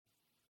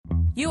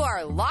You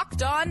are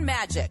Locked On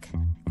Magic,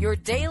 your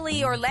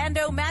daily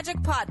Orlando Magic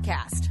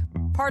podcast,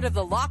 part of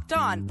the Locked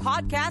On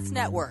Podcast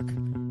Network,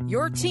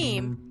 your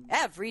team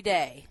every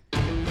day.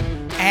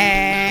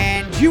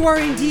 And you are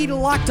indeed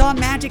Locked On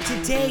Magic.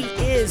 Today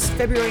is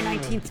February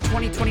 19th,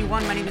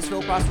 2021. My name is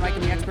Philip Rossman. I'm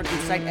the expert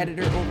insight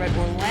editor over at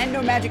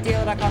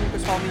OrlandoMagicDaily.com. You can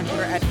follow me on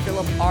Twitter at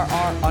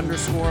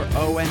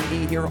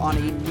PhilipRR_OMD here on a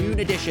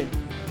noon edition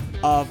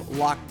of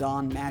Locked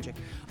On Magic.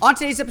 On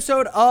today's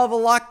episode of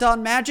Locked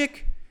On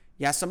Magic,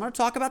 yes, I'm going to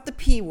talk about the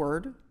P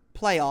word,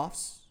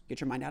 playoffs.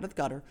 Get your mind out of the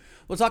gutter.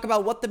 We'll talk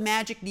about what the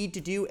Magic need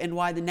to do and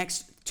why the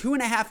next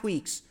 2.5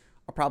 weeks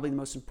are probably the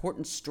most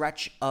important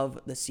stretch of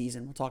the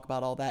season. We'll talk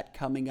about all that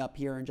coming up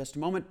here in just a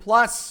moment.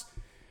 Plus,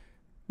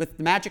 with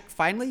the Magic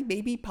finally,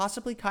 maybe,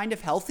 possibly kind of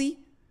healthy,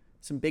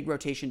 some big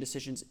rotation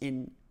decisions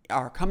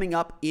are coming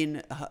up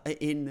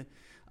on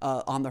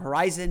the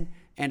horizon.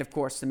 And, of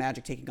course, the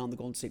Magic taking on the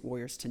Golden State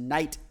Warriors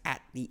tonight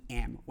at the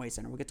Amway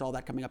Center. We'll get to all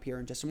that coming up here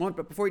in just a moment.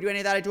 But before we do any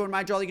of that, I do want to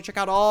remind you all you can check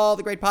out all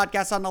the great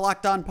podcasts on the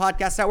Locked On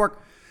Podcast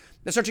Network.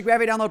 The Search and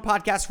Grab and Download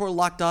podcast for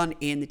Locked On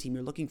and the team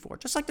you're looking for.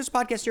 Just like this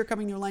podcast here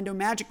covering the Orlando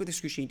Magic with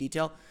excruciating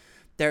detail,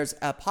 there's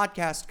a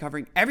podcast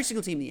covering every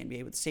single team in the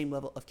NBA with the same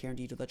level of care and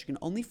detail that you can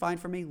only find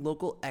from a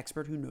local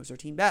expert who knows their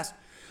team best.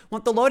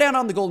 Want the lowdown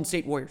on the Golden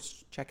State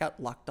Warriors? Check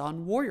out Locked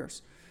On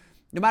Warriors.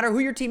 No matter who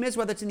your team is,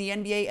 whether it's in the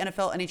NBA,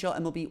 NFL, NHL,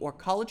 MLB, or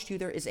college too,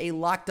 there is a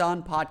Locked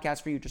On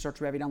podcast for you. Just search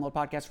for every download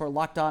podcast for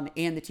Locked On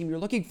and the team you're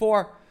looking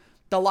for.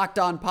 The Locked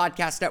On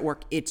Podcast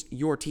Network. It's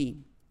your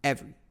team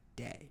every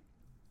day.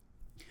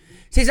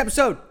 Today's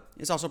episode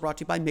is also brought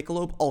to you by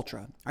Michelob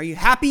Ultra. Are you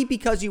happy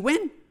because you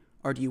win,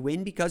 or do you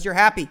win because you're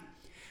happy?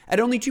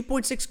 At only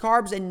 2.6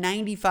 carbs and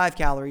 95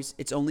 calories,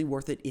 it's only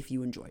worth it if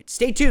you enjoy it.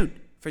 Stay tuned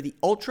for the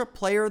Ultra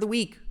Player of the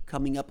Week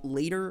coming up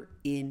later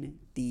in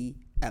the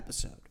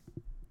episode.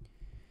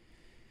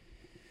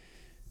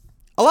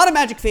 A lot of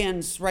Magic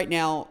fans right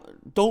now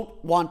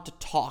don't want to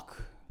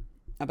talk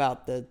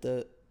about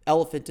the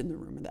elephant in the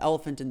room, and the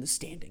elephant in the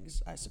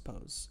standings, I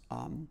suppose.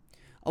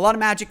 A lot of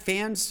Magic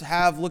fans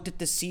have looked at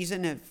this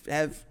season,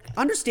 have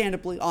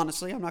understandably,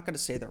 honestly, I'm not going to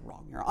say they're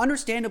wrong here,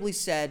 understandably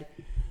said,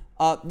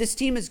 this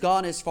team has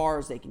gone as far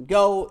as they can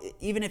go.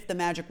 Even if the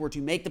Magic were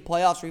to make the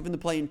playoffs or even the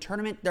play-in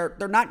tournament,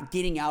 they're not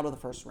getting out of the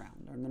first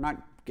round. They're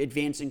not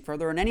advancing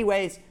further. And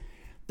anyways,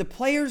 the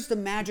players the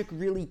Magic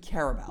really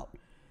care about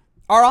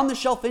are on the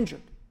shelf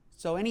injured.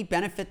 So any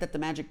benefit that the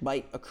Magic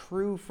might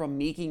accrue from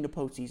making the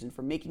postseason,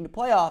 from making the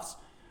playoffs,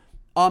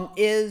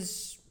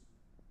 is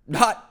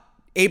not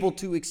able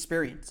to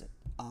experience it.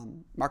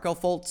 Markelle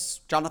Fultz,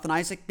 Jonathan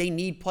Isaac, they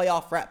need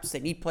playoff reps. They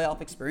need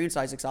playoff experience.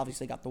 Isaac's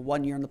obviously got the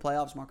 1 year in the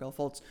playoffs. Markelle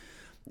Fultz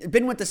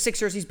been with the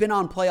Sixers. He's been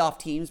on playoff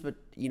teams, but,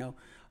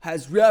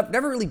 has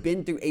never really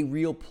been through a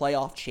real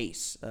playoff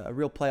chase, a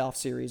real playoff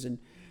series. And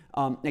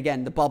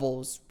again, the bubble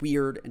was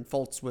weird, and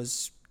Fultz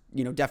was,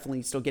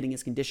 definitely still getting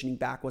his conditioning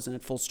back, wasn't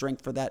at full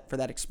strength for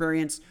that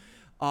experience.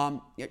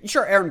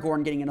 Sure, Aaron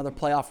Gordon getting another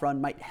playoff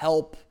run might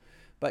help,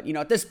 but,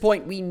 at this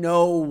point, we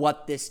know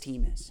what this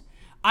team is.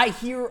 I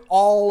hear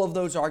all of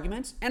those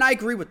arguments, and I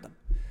agree with them.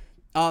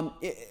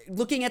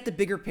 Looking at the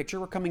bigger picture,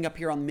 we're coming up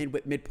here on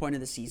the midpoint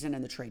of the season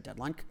and the trade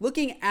deadline.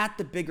 Looking at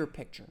the bigger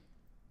picture,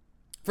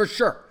 for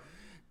sure,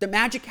 the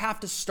Magic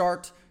have to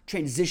start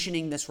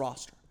transitioning this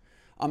roster.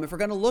 If we're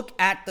going to look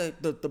at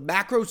the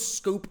macro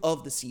scope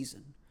of the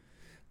season,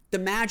 the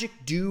Magic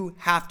do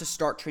have to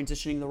start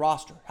transitioning the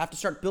roster, have to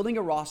start building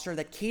a roster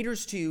that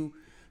caters to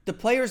the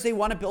players they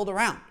want to build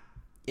around.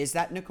 Is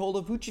that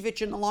Nikola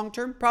Vucevic in the long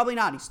term? Probably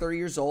not. He's 30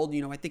 years old.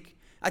 I think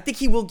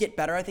he will get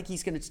better. I think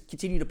he's going to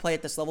continue to play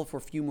at this level for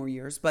a few more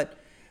years, but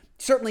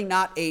certainly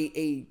not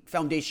a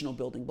foundational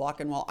building block.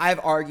 And while I've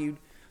argued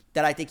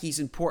that I think he's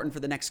important for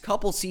the next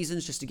couple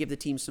seasons just to give the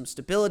team some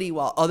stability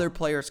while other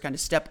players kind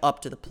of step up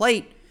to the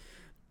plate,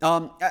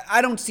 I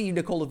don't see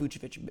Nikola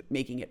Vucevic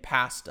making it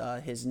past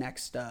his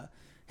next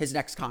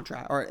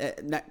contract, or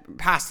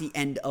past the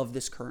end of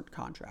this current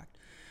contract.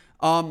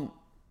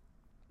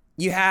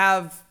 You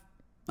have,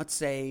 let's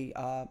say,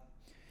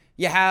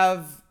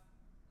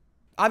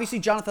 obviously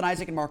Jonathan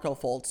Isaac and Markelle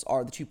Fultz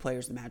are the two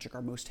players the Magic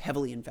are most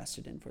heavily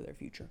invested in for their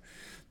future.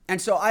 And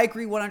so I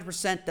agree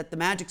 100% that the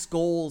Magic's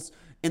goals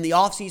in the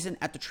offseason,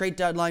 at the trade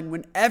deadline,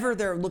 whenever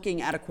they're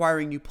looking at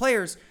acquiring new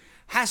players,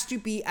 has to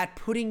be at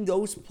putting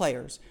those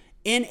players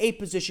in a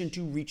position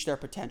to reach their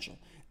potential,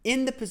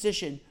 in the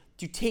position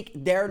to take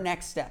their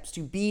next steps,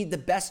 to be the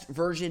best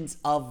versions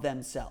of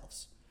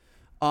themselves.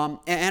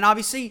 And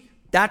obviously,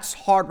 that's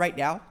hard right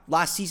now.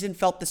 Last season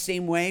felt the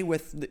same way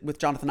with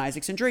Jonathan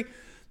Isaac's injury.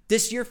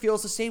 This year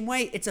feels the same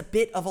way. It's a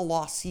bit of a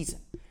lost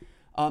season.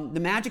 The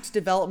Magic's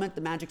development,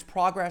 the Magic's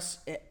progress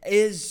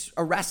is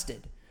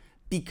arrested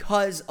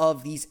because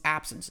of these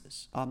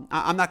absences.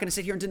 I'm not going to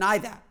sit here and deny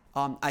that.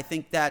 I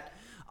think that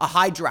a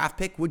high draft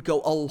pick would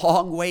go a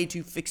long way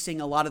to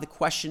fixing a lot of the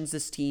questions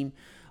this team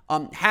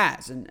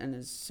has. And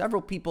as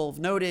several people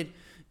have noted,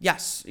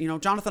 yes,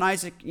 Jonathan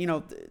Isaac,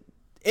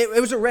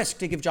 it was a risk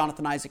to give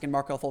Jonathan Isaac and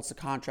Markelle Fultz the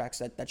contracts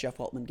that Jeff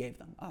Weltman gave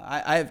them.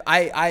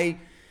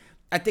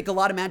 I think a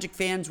lot of Magic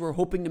fans were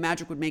hoping the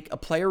Magic would make a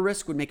player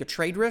risk, would make a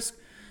trade risk.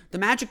 The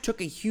Magic took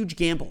a huge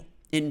gamble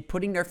in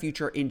putting their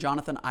future in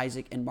Jonathan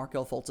Isaac and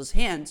Markelle Fultz's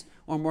hands,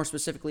 or more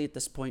specifically at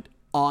this point,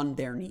 on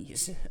their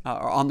knees,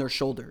 or on their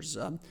shoulders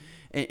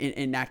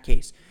in that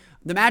case.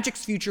 The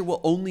Magic's future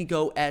will only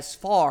go as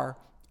far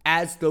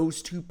as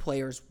those two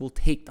players will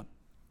take them.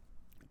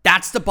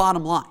 That's the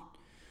bottom line.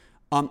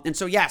 And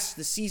so, yes,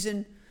 the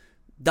season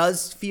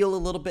does feel a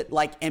little bit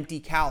like empty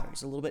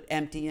calories, a little bit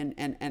empty.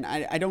 And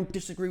I don't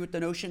disagree with the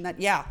notion that,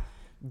 yeah,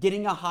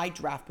 getting a high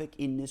draft pick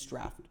in this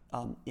draft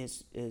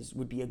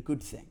would be a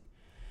good thing.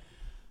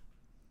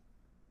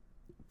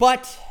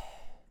 But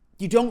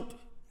you don't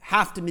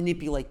have to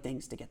manipulate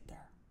things to get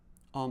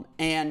there.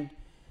 And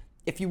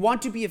if you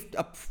want to be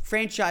a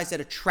franchise that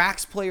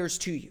attracts players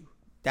to you,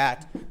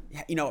 that,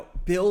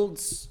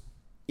 builds,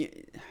 I'm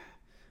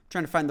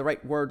trying to find the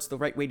right words, the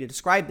right way to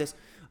describe this,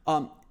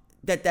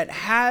 that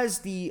has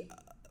the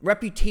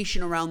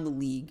reputation around the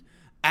league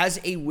as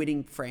a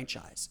winning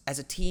franchise, as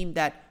a team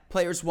that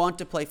players want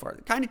to play for.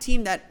 The kind of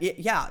team that,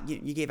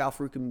 you gave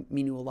Al-Farouq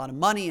Aminu a lot of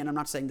money, and I'm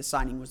not saying the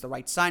signing was the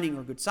right signing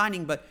or good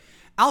signing, but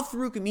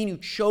Al-Farouq Aminu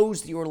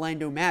chose the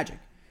Orlando Magic.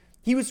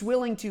 He was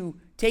willing to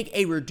take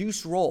a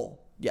reduced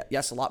role,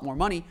 yes, a lot more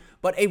money,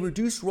 but a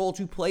reduced role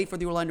to play for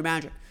the Orlando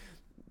Magic.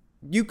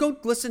 You go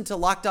listen to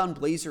Locked On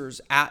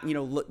Blazers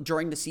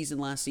during the season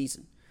last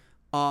season,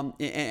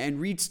 and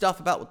read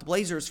stuff about what the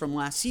Blazers from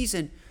last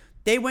season.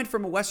 They went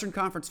from a Western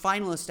Conference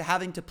finalist to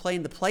having to play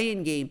in the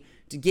play-in game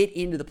to get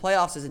into the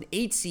playoffs as an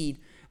 8 seed.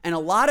 And a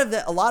lot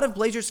of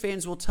Blazers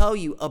fans will tell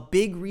you a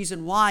big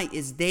reason why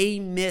is they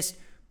missed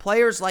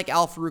players like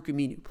Al-Farouq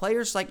Aminu,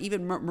 players like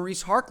even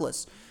Maurice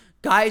Harkless,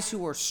 guys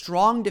who are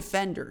strong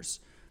defenders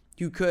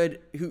who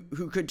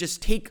could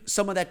just take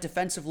some of that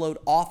defensive load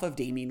off of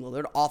Damian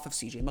Lillard, off of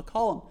CJ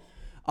McCollum.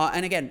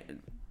 And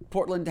again,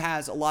 Portland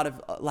had a lot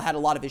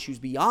of issues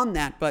beyond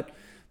that, but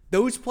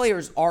those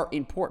players are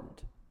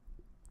important.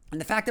 And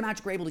the fact that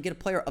Magic were able to get a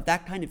player of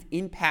that kind of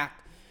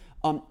impact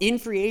in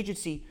free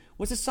agency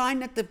was a sign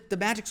that the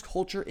Magic's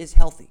culture is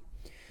healthy.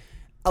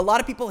 A lot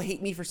of people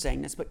hate me for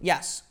saying this, but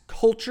yes,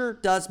 culture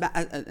does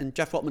matter, and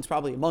Jeff Weltman's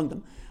probably among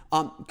them.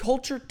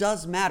 Culture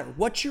does matter.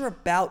 What you're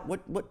about,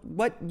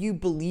 what you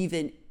believe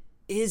in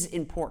is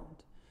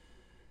important.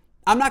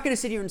 I'm not going to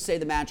sit here and say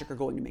the Magic are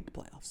going to make the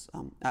playoffs.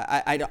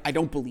 I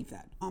don't believe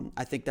that.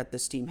 I think that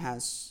this team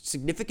has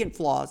significant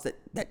flaws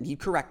that need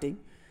correcting,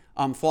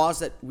 flaws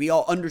that we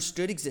all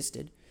understood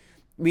existed.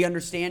 We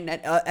understand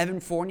that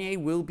Evan Fournier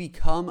will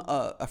become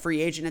a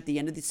free agent at the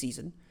end of the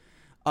season.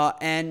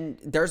 And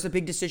there's a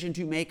big decision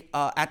to make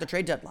at the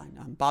trade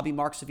deadline. Bobby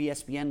Marks of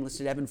ESPN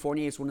listed Evan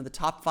Fournier as one of the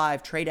top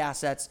 5 trade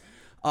assets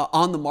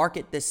on the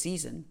market this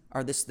season,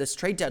 or this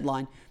trade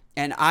deadline.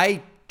 And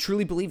I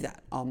truly believe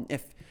that.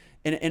 If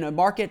in a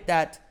market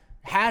that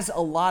has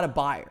a lot of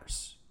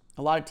buyers,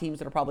 a lot of teams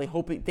that are probably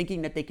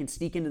thinking that they can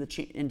sneak into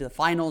the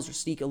finals or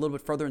sneak a little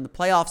bit further in the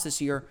playoffs this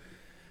year,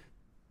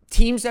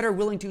 teams that are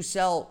willing to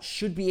sell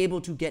should be able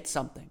to get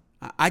something.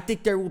 I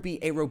think there will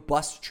be a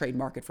robust trade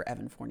market for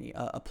Evan Fournier,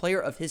 a player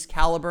of his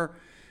caliber.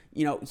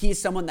 He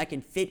is someone that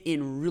can fit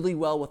in really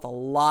well with a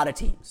lot of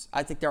teams.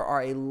 I think there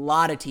are a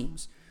lot of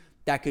teams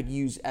that could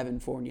use Evan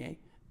Fournier.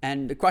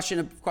 And the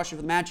question for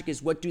the Magic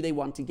is, what do they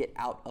want to get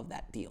out of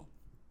that deal?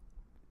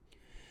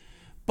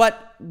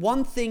 But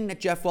one thing that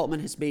Jeff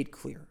Weltman has made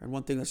clear, and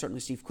one thing that certainly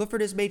Steve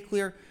Clifford has made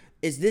clear,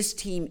 is this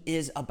team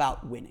is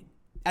about winning.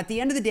 At the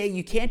end of the day,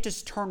 you can't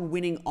just turn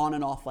winning on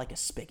and off like a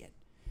spigot.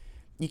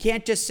 You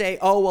can't just say,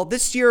 oh, well,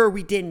 this year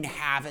we didn't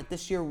have it.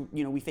 This year,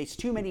 we faced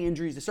too many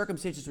injuries. The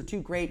circumstances were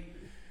too great.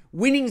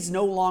 Winning is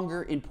no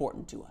longer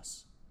important to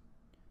us.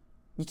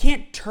 You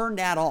can't turn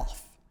that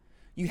off.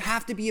 You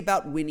have to be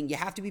about winning. You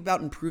have to be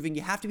about improving.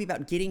 You have to be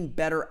about getting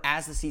better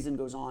as the season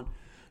goes on,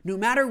 no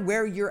matter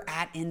where you're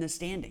at in the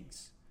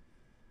standings.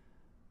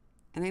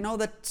 And I know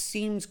that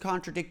seems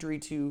contradictory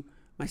to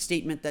my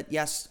statement that,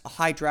 yes, a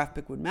high draft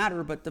pick would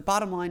matter, but the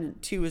bottom line,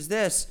 too, is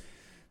this.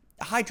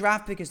 A high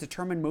draft pick is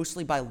determined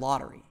mostly by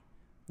lottery.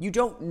 You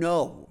don't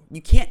know.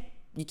 You can't.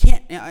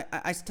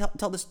 I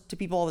tell this to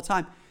people all the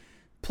time.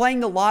 Playing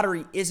the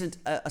lottery isn't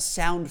a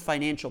sound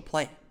financial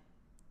play.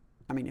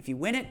 I mean, if you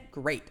win it,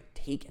 great,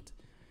 take it.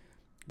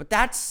 But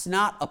that's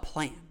not a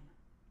plan.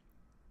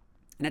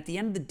 And at the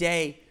end of the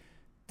day,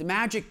 the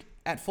Magic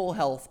at full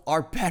health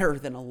are better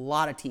than a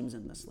lot of teams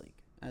in this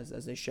league,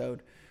 as they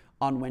showed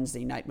on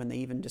Wednesday night when they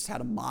even just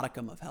had a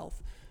modicum of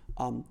health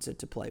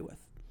to play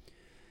with.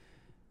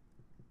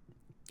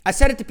 I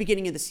said at the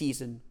beginning of the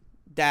season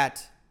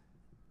that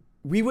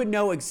we would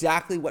know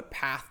exactly what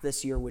path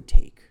this year would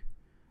take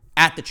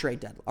at the trade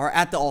deadline, or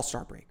at the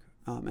All-Star break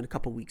in a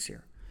couple weeks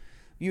here.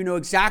 You know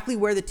exactly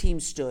where the team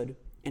stood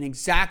and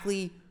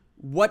exactly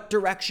what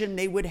direction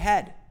they would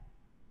head.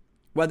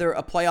 Whether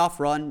a playoff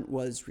run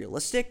was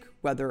realistic,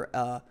 whether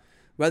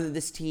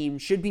this team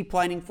should be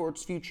planning for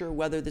its future,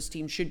 whether this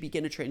team should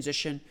begin a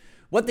transition,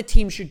 what the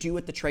team should do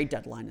at the trade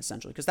deadline,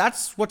 essentially, because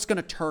that's what's going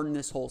to turn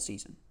this whole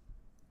season.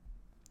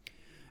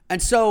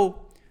 And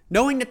so,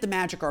 knowing that the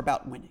Magic are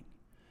about winning,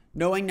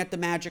 knowing that the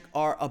Magic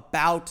are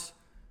about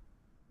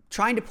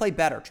trying to play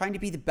better, trying to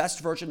be the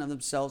best version of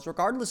themselves,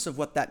 regardless of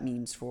what that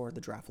means for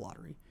the draft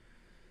lottery.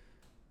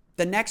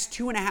 The next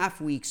 2.5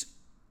 weeks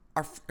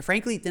are,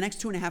 frankly,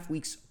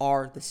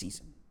 the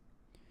season.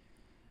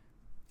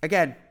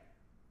 Again,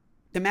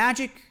 the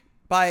Magic,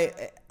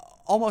 by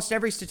almost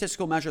every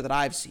statistical measure that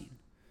I've seen,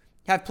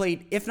 have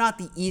played, if not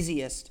the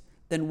easiest,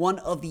 then one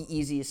of the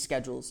easiest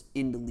schedules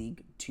in the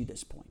league to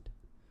this point.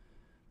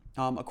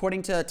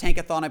 According to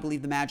Tankathon, I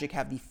believe the Magic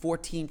have the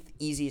 14th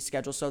easiest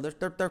schedule, so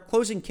their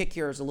closing kick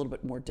here is a little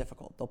bit more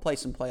difficult. They'll play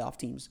some playoff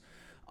teams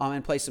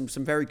and play some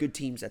very good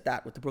teams at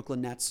that, with the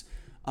Brooklyn Nets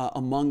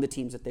among the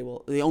teams that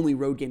the only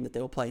road game that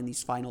they will play in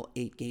these final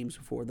 8 games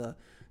before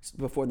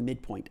the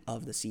midpoint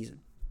of the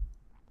season.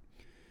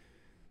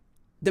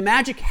 The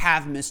Magic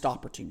have missed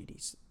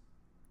opportunities.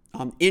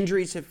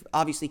 Injuries have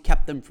obviously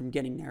kept them from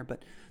getting there,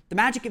 but the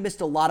Magic have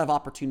missed a lot of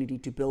opportunity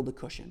to build a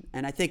cushion.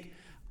 And I think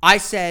I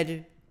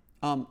said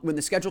when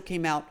the schedule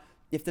came out,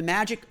 if the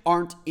Magic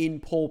aren't in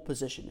pole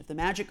position, if the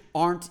Magic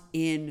aren't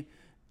in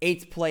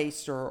 8th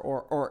place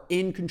or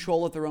in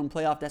control of their own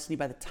playoff destiny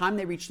by the time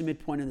they reach the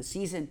midpoint of the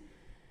season,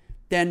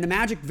 then the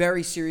Magic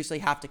very seriously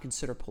have to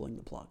consider pulling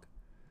the plug.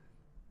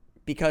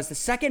 Because the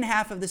second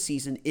half of the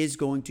season is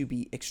going to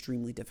be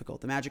extremely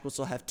difficult. The Magic will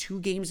still have 2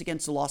 games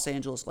against the Los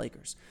Angeles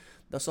Lakers.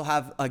 They'll still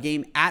have a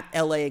game at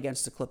LA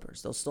against the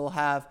Clippers. They'll still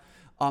have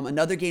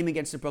another game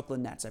against the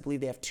Brooklyn Nets. I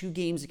believe they have 2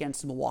 games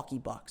against the Milwaukee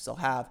Bucks. They'll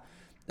have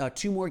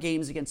 2 more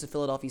games against the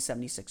Philadelphia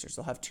 76ers.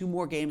 They'll have 2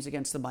 more games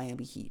against the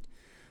Miami Heat.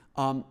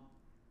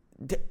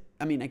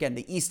 Again,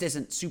 the East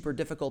isn't super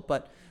difficult,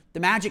 but the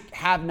Magic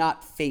have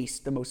not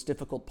faced the most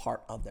difficult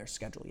part of their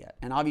schedule yet.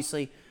 And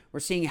obviously, we're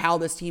seeing how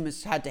this team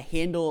has had to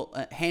handle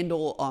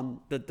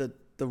the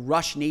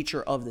rush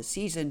nature of the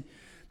season,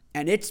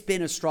 and it's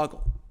been a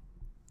struggle.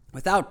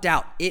 Without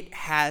doubt, it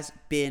has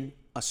been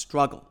a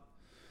struggle.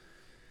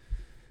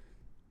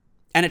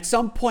 And at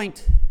some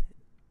point,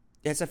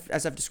 as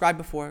I've described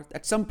before,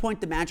 at some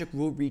point the Magic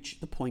will reach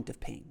the point of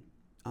pain.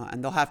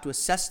 And they'll have to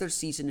assess their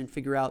season and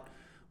figure out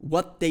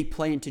what they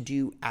plan to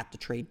do at the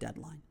trade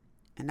deadline.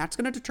 And that's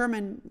going to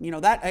determine,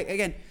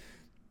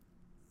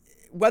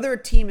 whether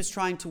a team is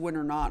trying to win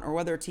or not, or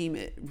whether a team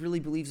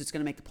really believes it's going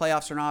to make the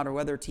playoffs or not, or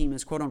whether a team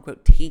is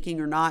quote-unquote tanking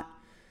or not,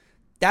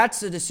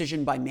 that's a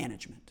decision by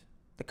management.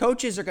 The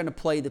coaches are going to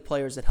play the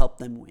players that help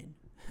them win.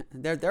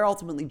 They're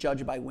ultimately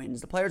judged by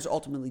wins. The players are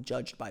ultimately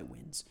judged by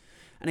wins.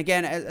 And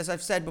again, as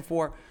I've said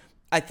before,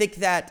 I think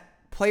that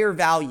player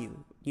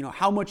value,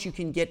 how much you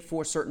can get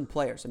for certain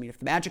players. I mean, if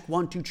the Magic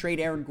want to trade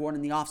Aaron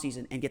Gordon in the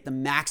offseason and get the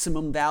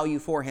maximum value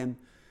for him,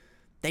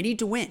 they need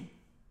to win.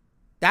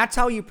 That's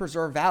how you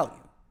preserve value.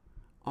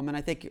 And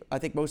I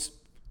think most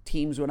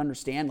teams would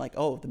understand,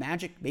 the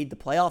Magic made the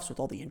playoffs with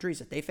all the injuries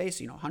that they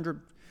face.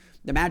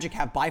 The Magic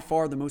have by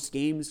far the most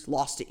games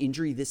lost to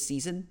injury this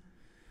season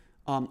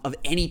of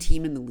any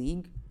team in the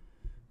league.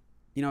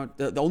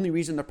 The only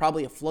reason they're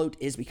probably afloat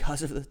is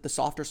because of the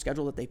softer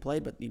schedule that they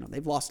played, but,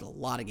 they've lost a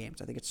lot of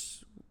games. I think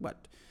it's,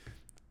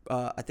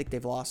 I think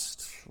they've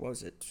lost,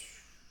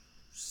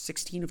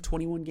 16 of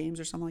 21 games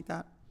or something like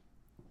that.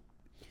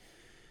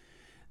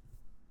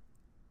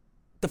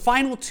 The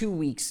final 2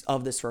 weeks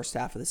of this first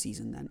half of the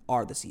season, then,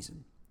 are the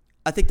season.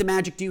 I think the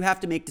Magic do have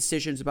to make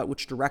decisions about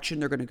which direction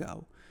they're going to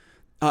go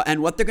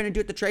and what they're going to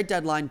do at the trade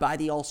deadline by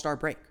the All-Star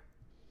break.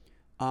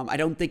 I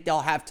don't think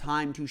they'll have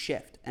time to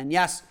shift. And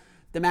yes,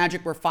 the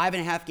Magic were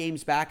 5.5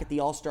 games back at the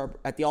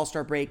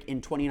All-Star break in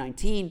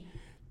 2019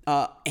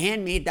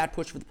 and made that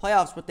push for the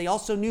playoffs, but they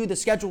also knew the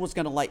schedule was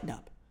going to lighten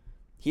up.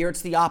 Here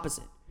it's the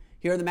opposite.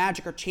 Here the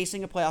Magic are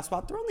chasing a playoff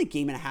spot. They're only a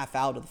game and a half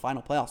out of the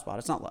final playoff spot.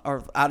 It's not,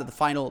 or out of the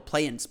final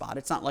play-in spot.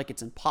 It's not like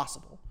it's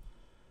impossible.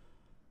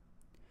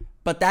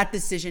 But that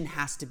decision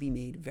has to be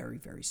made very,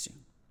 very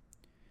soon.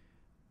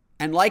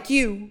 And like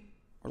you,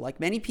 or like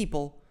many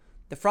people,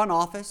 the front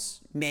office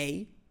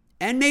may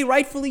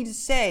rightfully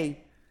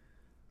say,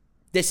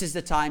 this is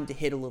the time to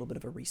hit a little bit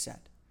of a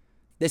reset.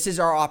 This is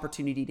our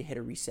opportunity to hit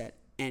a reset.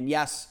 And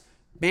yes,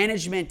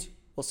 management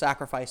will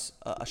sacrifice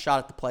a shot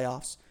at the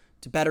playoffs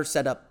to better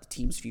set up the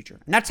team's future.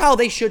 And that's how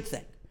they should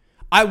think.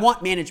 I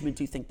want management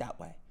to think that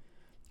way.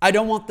 I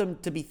don't want them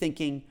to be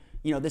thinking,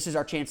 this is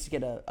our chance to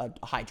get a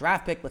high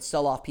draft pick. Let's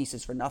sell off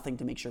pieces for nothing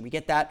to make sure we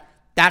get that.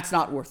 That's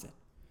not worth it.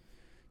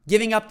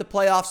 Giving up the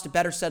playoffs to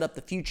better set up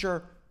the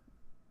future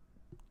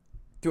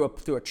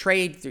through a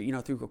trade,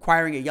 through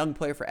acquiring a young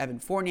player for Evan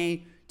Fournier,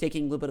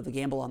 taking a little bit of a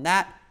gamble on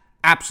that,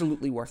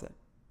 absolutely worth it.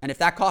 And if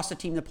that costs a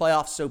team the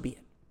playoffs, so be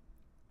it.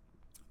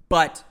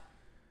 But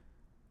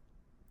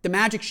the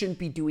Magic shouldn't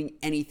be doing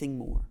anything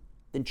more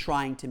than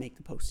trying to make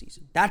the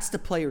postseason. That's the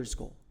player's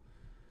goal.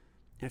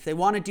 And if they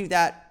want to do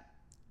that,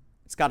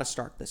 it's got to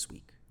start this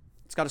week.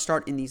 It's got to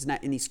start in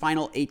these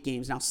final 8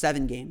 games, now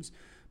 7 games,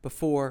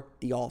 before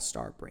the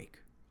All-Star break.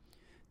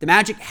 The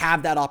Magic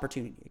have that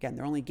opportunity. Again,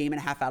 they're only a game and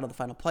a half out of the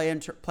final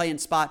play-in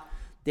spot.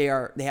 They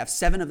have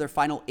 7 of their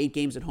final 8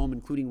 games at home,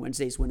 including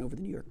Wednesday's win over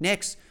the New York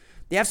Knicks.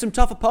 They have some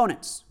tough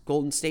opponents.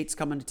 Golden State's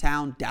coming to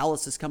town.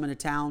 Dallas is coming to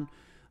town.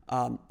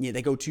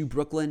 They go to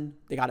Brooklyn.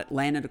 They got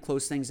Atlanta to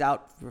close things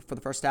out for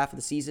the first half of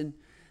the season.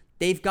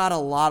 they've got a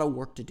lot of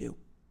work to do.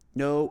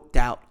 No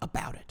doubt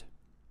about it.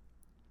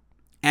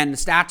 And the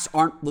stats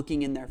aren't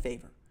looking in their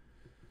favor.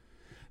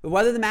 But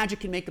whether the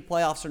Magic can make the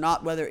playoffs or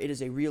not, whether it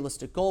is a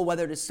realistic goal,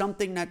 whether it is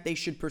something that they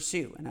should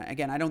pursue. And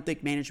again, I don't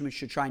think management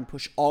should try and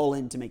push all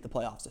in to make the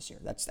playoffs this year.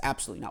 That's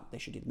absolutely not what they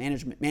should do.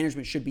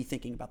 Management should be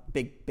thinking about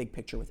the big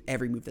picture with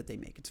every move that they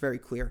make. It's very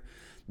clear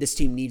this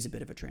team needs a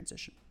bit of a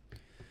transition.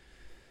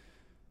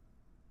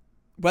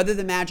 Whether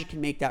the Magic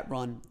can make that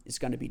run is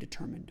going to be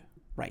determined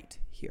right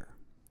here.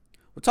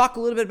 We'll talk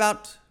a little bit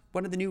about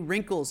one of the new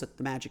wrinkles that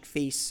the Magic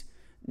face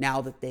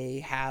now that they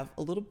have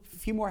a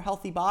few more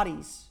healthy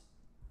bodies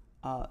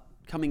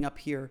coming up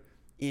here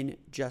in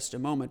just a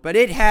moment. But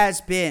it has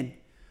been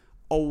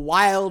a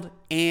wild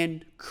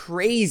and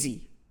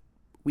crazy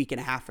week and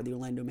a half for the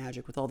Orlando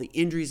Magic with all the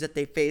injuries that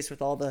they faced,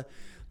 with all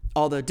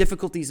the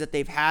difficulties that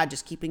they've had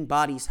just keeping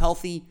bodies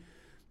healthy.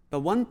 But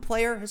one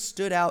player has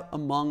stood out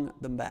among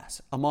the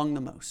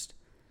most.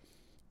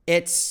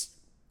 It's,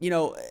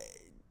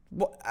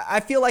 I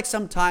feel like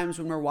sometimes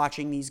when we're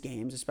watching these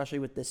games, especially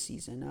with this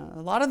season,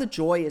 a lot of the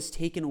joy is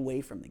taken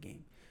away from the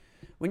game.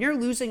 When you're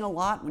losing a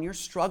lot, when you're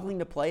struggling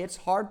to play, it's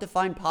hard to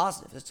find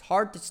positives. It's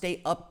hard to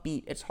stay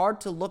upbeat. It's hard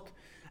to look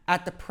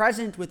at the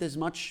present with as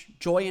much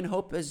joy and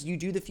hope as you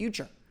do the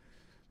future.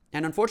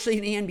 And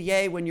unfortunately in the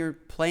NBA, when you're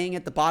playing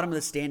at the bottom of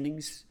the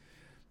standings,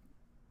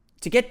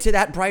 to get to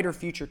that brighter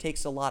future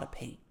takes a lot of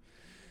pain.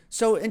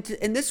 So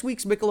in this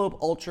week's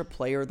Michelob Ultra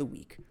Player of the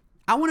Week,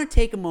 I want to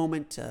take a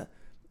moment to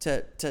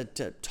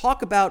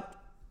talk about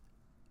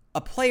a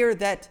player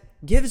that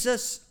gives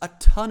us a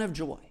ton of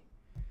joy.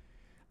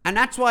 And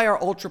that's why our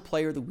Ultra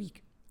Player of the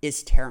Week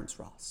is Terrence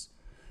Ross.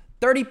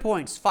 30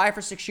 points, 5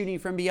 for 6 shooting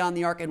from beyond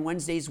the arc in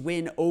Wednesday's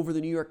win over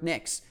the New York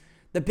Knicks.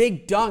 The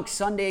big dunk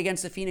Sunday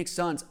against the Phoenix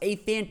Suns. A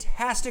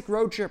fantastic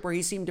road trip where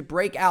he seemed to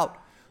break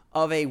out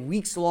of a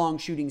weeks-long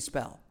shooting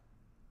spell.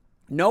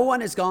 No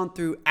one has gone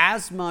through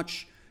as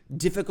much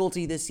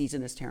difficulty this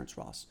season as Terrence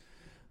Ross.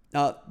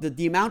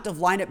 The amount of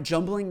lineup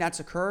jumbling that's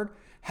occurred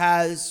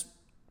has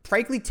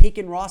frankly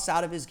taken Ross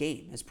out of his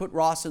game, has put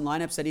Ross in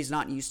lineups that he's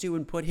not used to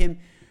and put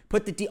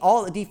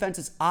all the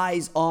defense's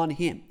eyes on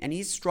him. And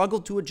he's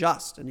struggled to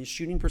adjust, and his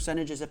shooting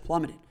percentages have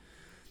plummeted.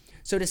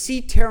 So to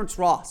see Terrence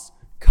Ross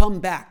come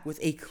back with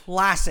a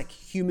classic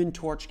Human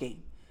Torch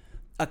game,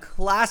 a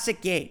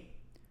classic game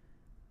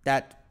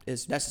that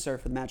is necessary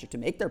for the Magic to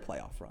make their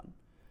playoff run,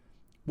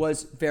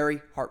 was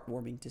very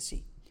heartwarming to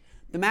see.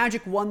 The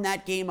Magic won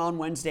that game on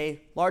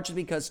Wednesday largely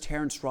because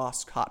Terrence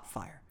Ross caught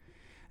fire.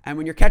 And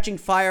when you're catching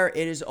fire,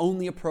 it is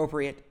only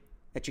appropriate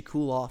that you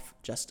cool off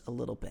just a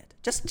little bit.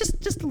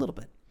 Just a little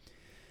bit.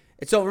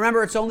 So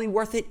remember, it's only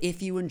worth it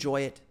if you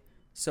enjoy it.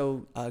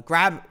 So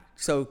grab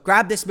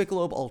this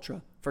Michelob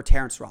Ultra for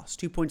Terrence Ross.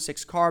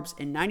 2.6 carbs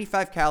and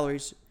 95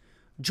 calories.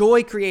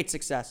 Joy creates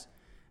success.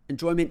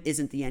 Enjoyment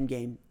isn't the end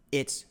game.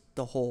 It's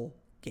the whole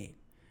game.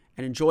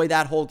 And enjoy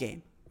that whole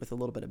game with a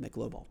little bit of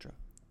Michelob Ultra.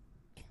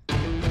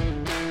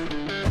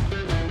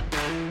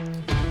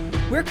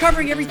 We're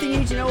covering everything you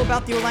need to know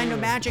about the Orlando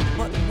Magic,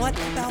 but what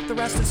about the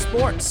rest of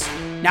sports?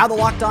 Now the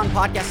Locked On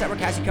Podcast Network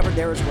has you covered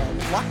there as well.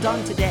 It's Locked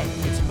On Today.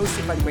 It's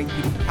hosted by the great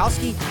Peter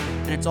Bukowski,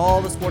 and it's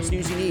all the sports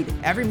news you need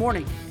every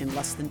morning in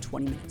less than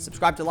 20 minutes.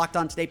 Subscribe to Locked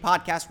On Today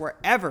podcast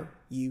wherever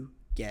you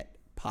get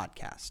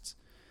podcasts.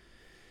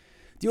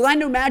 The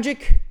Orlando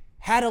Magic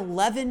had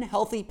 11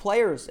 healthy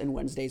players in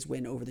Wednesday's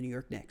win over the New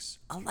York Knicks.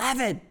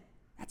 11!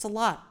 That's a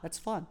lot. That's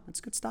fun.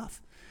 That's good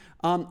stuff.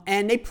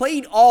 And they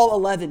played all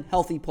 11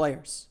 healthy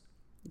players.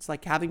 It's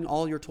like having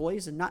all your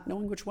toys and not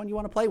knowing which one you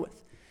want to play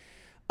with.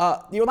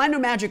 The Orlando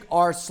Magic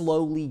are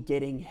slowly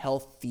getting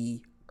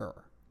healthier.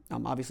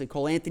 Obviously,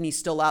 Cole Anthony's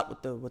still out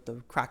with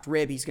the cracked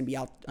rib. He's going to be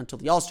out until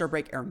the All-Star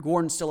break. Aaron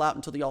Gordon's still out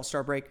until the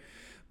All-Star break.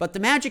 But the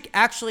Magic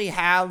actually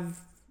have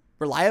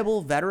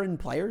reliable veteran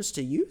players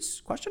to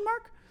use? ?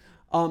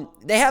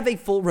 They have a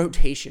full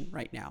rotation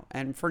right now.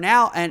 And for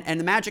now, and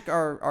the Magic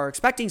are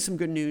expecting some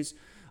good news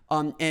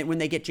and when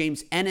they get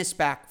James Ennis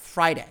back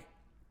Friday.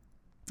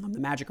 The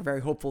Magic are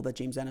very hopeful that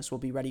James Ennis will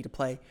be ready to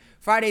play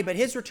Friday, but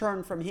his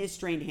return from his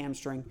strained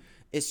hamstring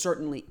is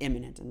certainly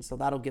imminent. And so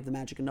that'll give the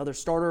Magic another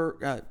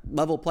starter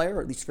level player,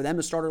 or at least for them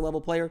a starter level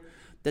player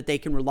that they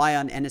can rely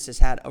on. Ennis has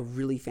had a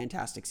really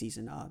fantastic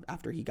season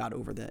after he got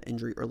over the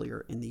injury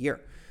earlier in the year.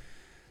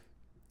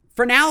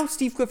 For now,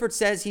 Steve Clifford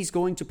says he's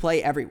going to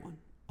play everyone.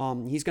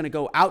 He's going to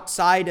go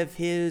outside of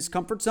his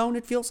comfort zone,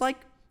 it feels like,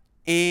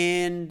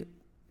 and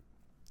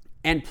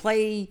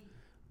play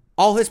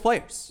all his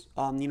players.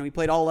 He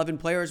played all 11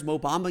 players. Mo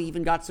Bamba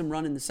even got some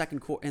run in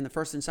the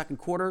first and second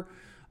quarter,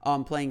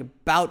 playing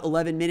about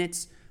 11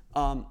 minutes.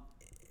 Al-Farouq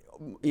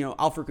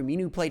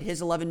Aminu played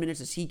his 11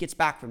 minutes as he gets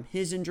back from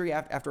his injury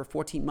after a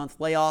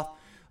 14-month layoff.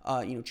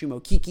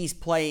 Chuma Kiki's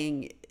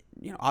playing.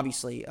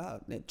 Obviously,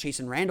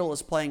 Chasen Randall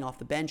is playing off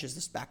the bench as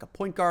this backup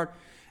point guard.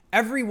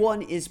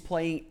 Everyone is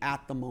playing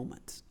at the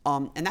moment,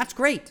 and that's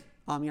great.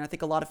 I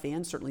think a lot of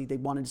fans, certainly they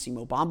wanted to see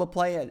Mo Bamba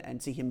play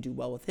and see him do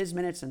well with his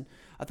minutes. And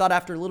I thought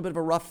after a little bit of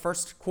a rough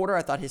first quarter,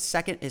 I thought his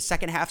second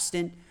half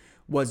stint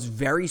was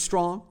very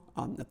strong.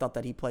 I thought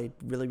that he played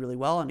really, really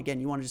well. And again,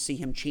 you wanted to see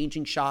him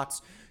changing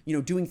shots,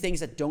 doing things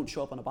that don't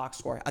show up on a box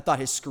score. I thought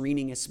his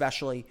screening,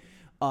 especially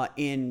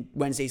in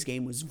Wednesday's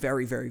game, was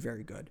very, very,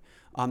 very good.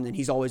 And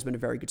he's always been a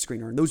very good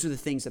screener. And those are the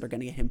things that are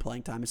going to get him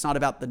playing time. It's not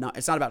about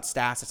it's not about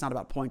stats. It's not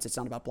about points. It's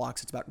not about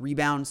blocks. It's about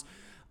rebounds,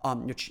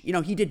 which,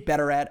 he did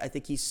better at. I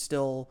think I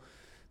still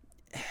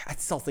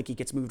think he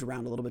gets moved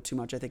around a little bit too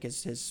much. I think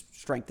his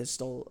strength is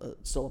still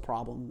a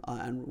problem,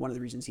 and one of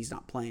the reasons he's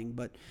not playing.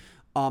 But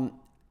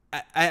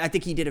I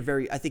think he did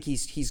I think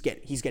he's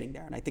getting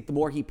there, and I think the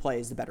more he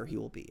plays, the better he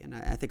will be. And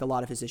I think a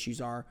lot of his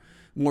issues are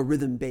more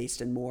rhythm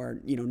based and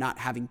more not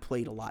having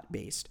played a lot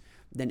based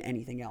than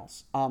anything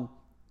else.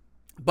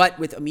 But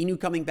with Aminu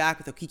coming back,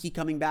 with Okeke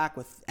coming back,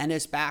 with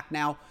Ennis back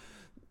now,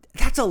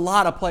 that's a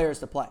lot of players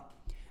to play.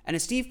 And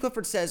as Steve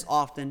Clifford says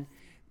often,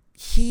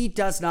 he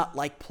does not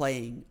like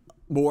playing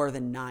more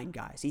than 9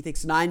 guys. He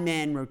thinks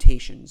 9-man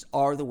rotations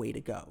are the way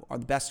to go, are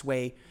the best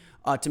way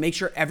to make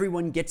sure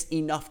everyone gets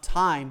enough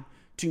time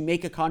to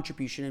make a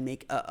contribution and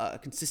make a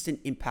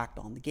consistent impact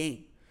on the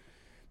game.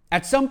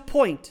 At some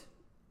point,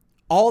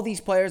 all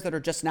these players that are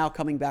just now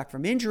coming back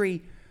from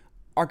injury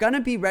are going to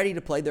be ready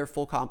to play their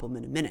full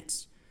complement of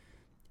minutes.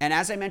 And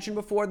as I mentioned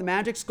before, the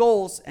Magic's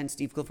goals, and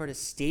Steve Clifford has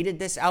stated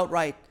this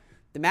outright,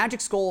 the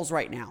Magic's goals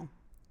right now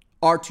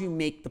are to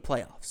make the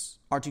playoffs,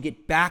 are to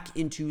get back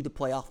into the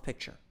playoff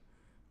picture.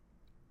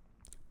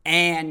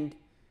 And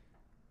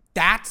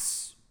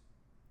that's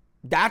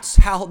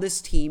how this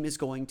team is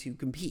going to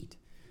compete.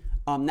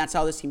 That's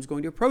how this team's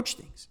going to approach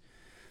things.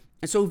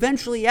 And so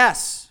eventually,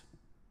 yes,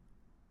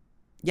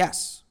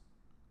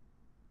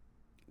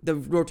 the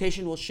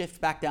rotation will shift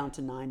back down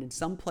to 9, and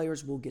some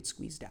players will get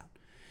squeezed out.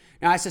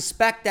 Now, I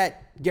suspect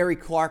that Gary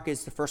Clark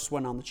is the first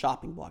one on the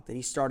chopping block, that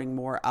he's starting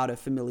more out of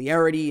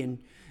familiarity and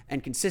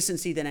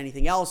consistency than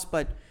anything else.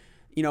 But,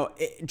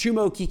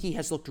 Chuma Okeke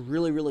has looked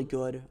really, really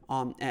good,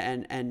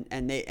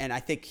 and I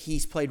think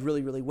he's played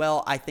really, really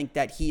well. I think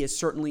that he is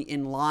certainly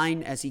in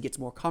line as he gets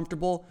more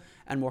comfortable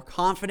and more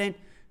confident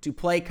to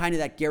play kind of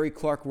that Gary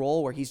Clark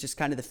role where he's just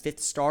kind of the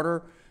 5th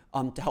starter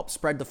to help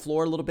spread the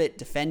floor a little bit,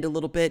 defend a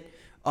little bit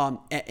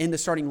in the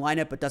starting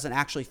lineup, but doesn't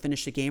actually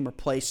finish the game or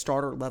play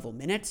starter level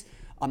minutes.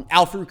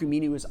 Al-Farouq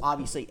Aminu is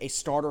obviously a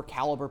starter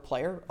caliber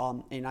player,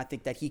 and I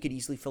think that he could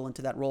easily fill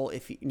into that role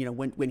if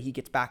when he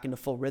gets back into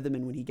full rhythm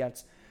and when he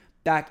gets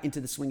back into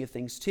the swing of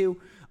things too.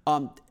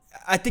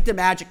 I think the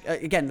Magic,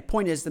 again, the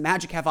point is the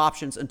Magic have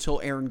options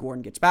until Aaron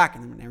Gordon gets back,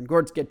 and then when Aaron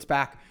Gordon gets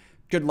back,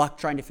 good luck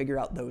trying to figure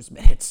out those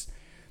minutes.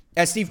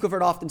 As Steve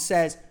Clifford often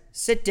says,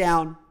 sit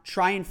down,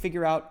 try and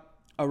figure out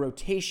a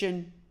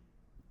rotation.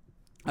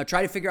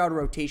 Try to figure out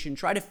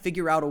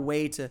a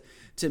way to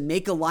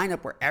make a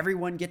lineup where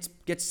everyone gets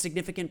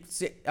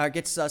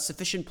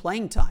sufficient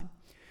playing time.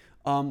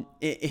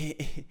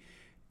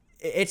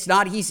 It's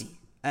not easy,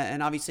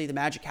 and obviously the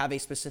Magic have a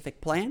specific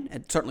plan.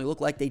 It certainly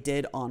looked like they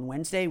did on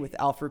Wednesday with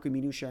Al-Farouq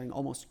Aminu sharing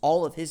almost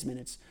all of his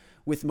minutes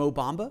with Mo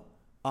Bamba,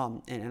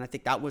 and I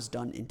think that was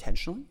done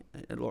intentionally,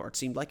 or it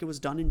seemed like it was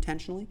done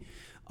intentionally.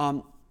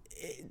 The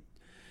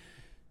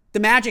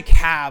Magic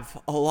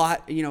have a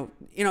lot,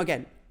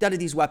 again. None of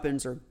these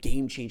weapons are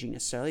game-changing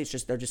necessarily. It's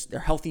just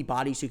they're healthy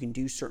bodies who can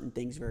do certain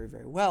things very,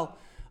 very well.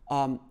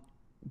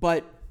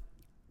 But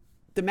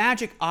the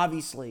Magic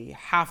obviously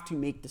have to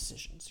make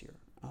decisions here.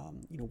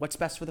 What's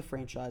best for the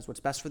franchise?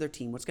 What's best for their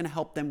team? What's going to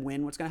help them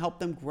win? What's going to help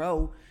them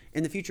grow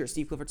in the future?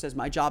 Steve Clifford says,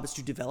 "My job is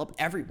to develop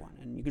everyone,"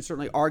 and you can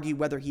certainly argue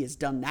whether he has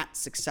done that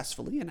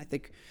successfully. And I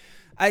think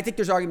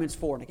there's arguments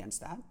for and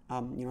against that.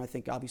 I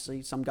think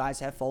obviously some guys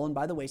have fallen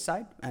by the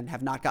wayside and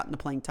have not gotten the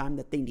playing time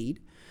that they need.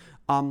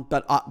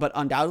 But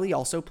undoubtedly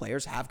also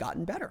players have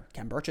gotten better.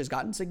 Khem Birch has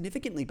gotten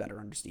significantly better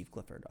under Steve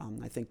Clifford.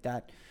 I think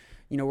that,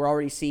 we're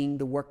already seeing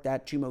the work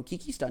that Chuma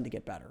Okeke's done to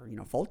get better.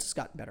 Fultz has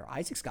gotten better.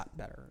 Isaac's gotten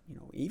better.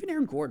 Even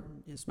Aaron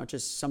Gordon, as much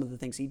as some of the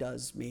things he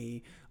does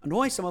may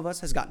annoy some of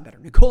us, has gotten better.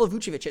 Nikola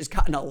Vucevic has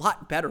gotten a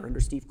lot better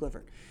under Steve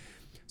Clifford.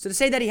 So to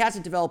say that he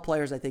hasn't developed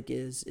players, I think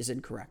is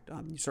incorrect.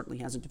 He certainly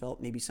hasn't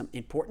developed maybe some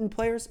important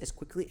players as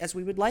quickly as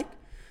we would like.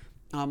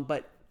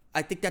 But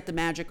I think that the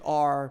Magic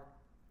are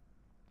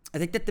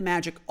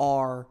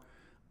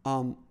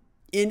in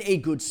a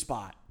good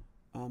spot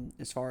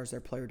as far as their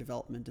player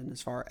development and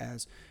as far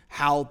as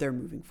how they're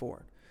moving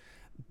forward.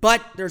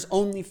 But there's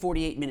only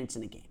 48 minutes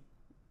in a game.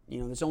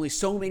 There's only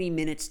so many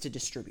minutes to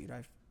distribute.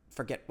 I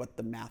forget what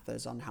the math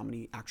is on how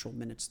many actual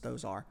minutes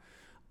those are.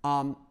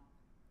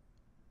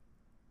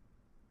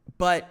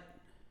 But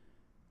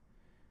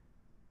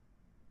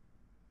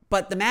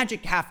the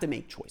Magic have to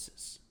make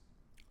choices.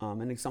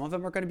 And some of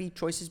them are going to be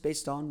choices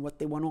based on what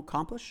they want to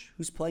accomplish,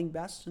 who's playing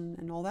best,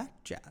 and all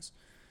that jazz.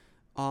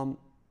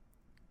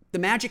 The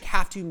Magic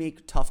have to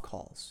make tough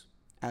calls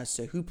as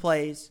to who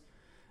plays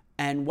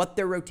and what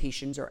their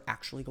rotations are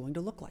actually going to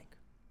look like.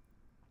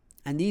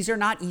 And these are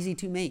not easy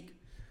to make.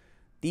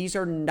 These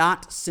are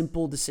not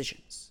simple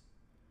decisions.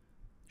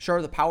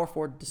 Sure, the power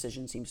forward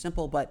decision seems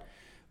simple, but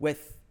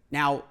with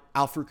now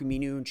Al-Farouq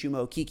Aminu and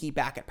Chuma Okeke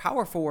back at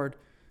power forward,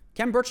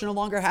 Khem Birch no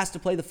longer has to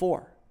play the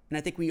 4. And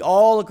I think we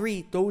all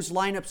agree those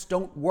lineups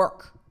don't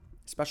work.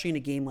 especially in a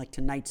game like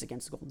tonight's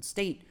against Golden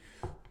State,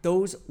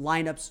 those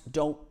lineups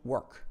don't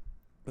work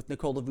with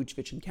Nikola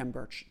Vucevic and Khem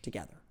Birch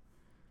together.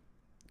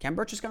 Khem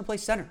Birch is going to play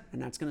center,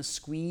 and that's going to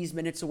squeeze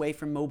minutes away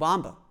from Mo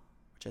Bamba,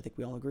 which I think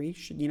we all agree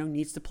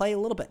needs to play a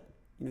little bit.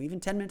 Even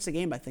 10 minutes a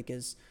game, I think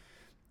is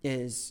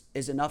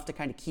enough to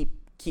kind of keep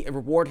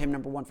reward him,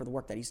 number one, for the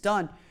work that he's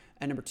done,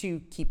 and number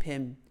two, keep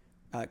him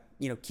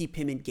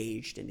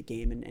engaged in the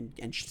game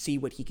and see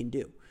what he can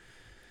do.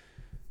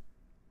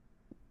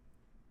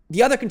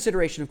 The other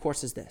consideration, of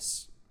course, is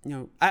this.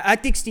 I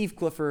think Steve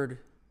Clifford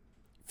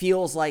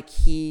feels like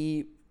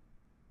he,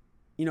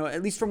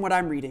 at least from what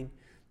I'm reading,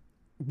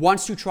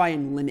 wants to try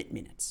and limit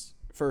minutes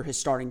for his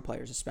starting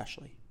players,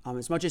 especially.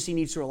 As much as he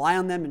needs to rely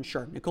on them, and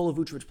sure, Nikola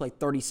Vucevic played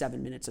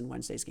 37 minutes in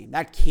Wednesday's game.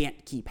 That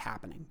can't keep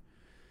happening.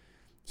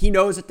 He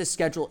knows that the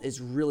schedule is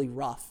really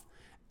rough,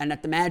 and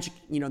that the Magic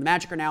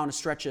are now on a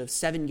stretch of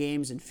 7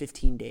 games in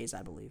 15 days,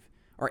 I believe,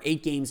 or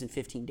 8 games in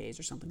 15 days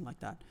or something like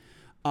that.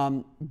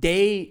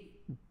 They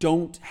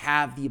don't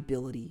have the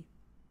ability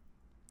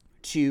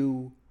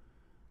to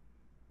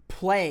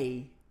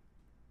play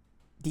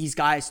these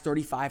guys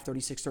 35,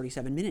 36,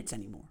 37 minutes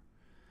anymore.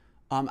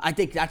 I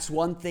think that's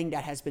one thing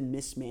that has been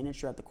mismanaged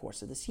throughout the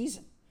course of the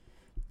season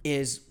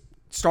is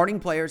starting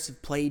players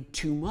have played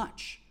too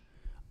much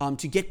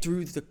to get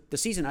through the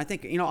season. I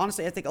think,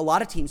 honestly, I think a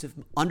lot of teams have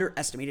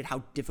underestimated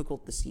how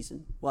difficult the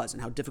season was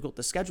and how difficult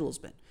the schedule has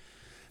been.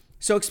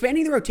 So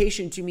expanding the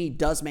rotation to me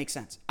does make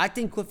sense. I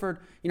think Clifford,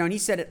 and he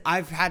said it,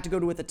 I've had to go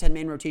with a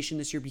 10-man rotation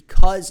this year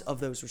because of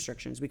those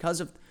restrictions,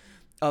 because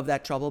of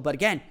that trouble. But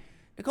again,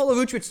 Nikola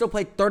Vucevic still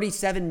played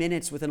 37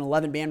 minutes with an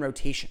 11-man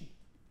rotation.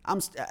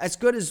 As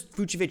good as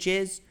Vucevic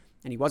is,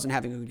 and he wasn't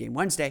having a good game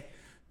Wednesday,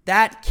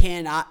 that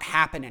cannot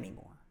happen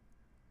anymore.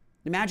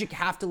 The Magic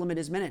have to limit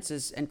his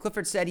minutes. And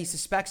Clifford said he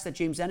suspects that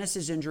James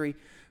Ennis' injury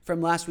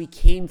from last week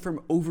came from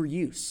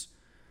overuse.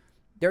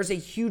 There's a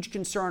huge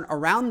concern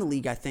around the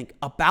league, I think,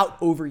 about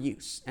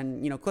overuse.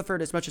 And,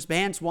 Clifford, as much as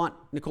fans want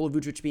Nikola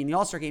Vucevic to be in the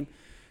All-Star game,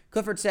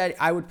 Clifford said,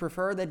 I would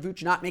prefer that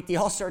Vucevic not make the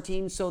All-Star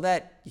team so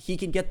that he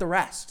can get the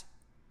rest.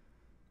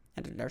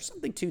 And there's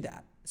something to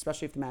that,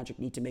 especially if the Magic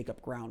need to make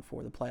up ground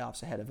for the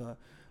playoffs ahead of a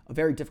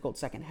very difficult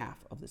second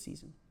half of the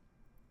season.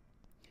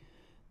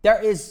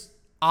 There is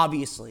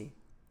obviously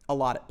a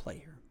lot at play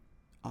here,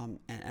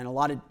 and a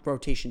lot of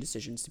rotation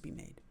decisions to be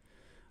made.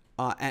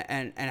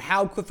 And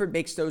how Clifford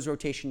makes those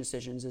rotation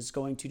decisions is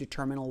going to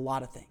determine a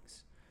lot of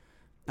things.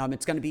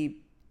 It's going to be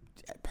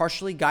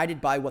partially guided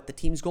by what the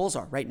team's goals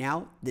are. Right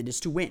now, it is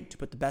to win, to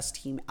put the best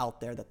team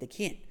out there that they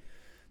can.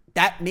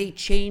 That may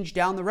change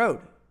down the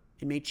road.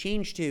 It may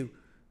change to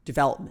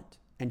development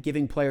and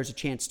giving players a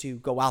chance to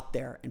go out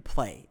there and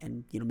play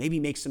and maybe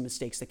make some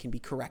mistakes that can be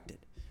corrected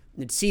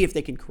and see if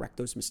they can correct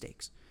those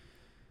mistakes.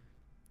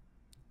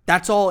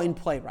 That's all in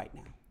play right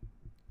now.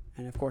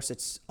 And of course,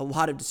 it's a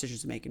lot of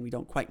decisions to make, and we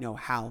don't quite know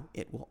how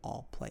it will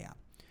all play out.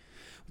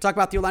 We'll talk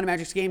about the Orlando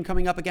Magic's game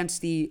coming up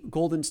against the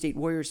Golden State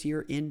Warriors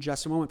here in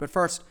just a moment. But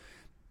first,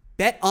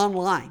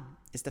 BetOnline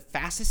is the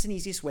fastest and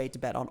easiest way to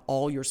bet on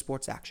all your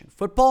sports action.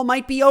 Football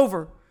might be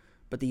over,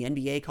 but the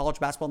NBA, college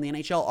basketball, and the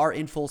NHL are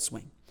in full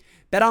swing.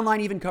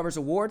 BetOnline even covers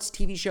awards,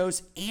 TV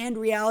shows, and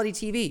reality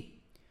TV.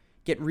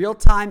 Get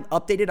real-time,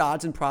 updated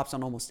odds and props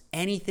on almost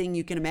anything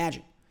you can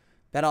imagine.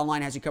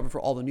 BetOnline has you covered for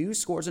all the news,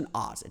 scores, and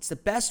odds. It's the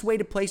best way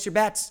to place your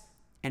bets,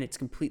 and it's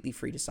completely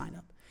free to sign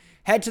up.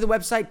 Head to the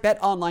website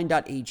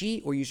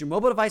betonline.ag or use your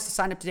mobile device to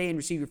sign up today and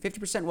receive your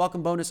 50%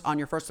 welcome bonus on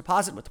your first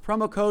deposit with the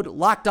promo code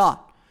LOCKEDON.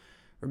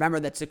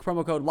 Remember, that's the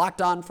promo code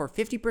LOCKEDON for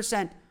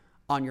 50%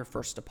 on your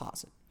first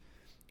deposit.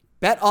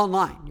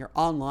 BetOnline, your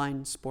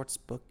online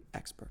sportsbook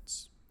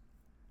experts.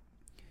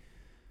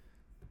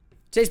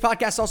 Today's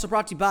podcast is also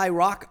brought to you by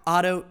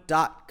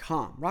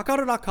RockAuto.com.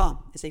 RockAuto.com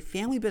is a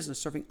family business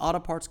serving auto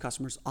parts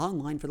customers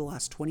online for the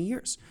last 20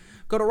 years.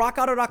 Go to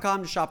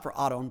RockAuto.com to shop for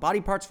auto and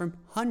body parts from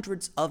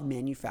hundreds of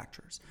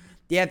manufacturers.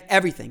 They have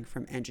everything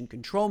from engine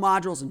control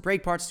modules and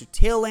brake parts to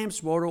tail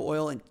lamps, rotor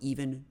oil, and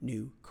even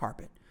new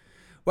carpet.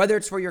 Whether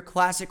it's for your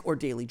classic or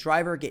daily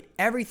driver, get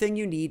everything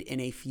you need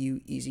in a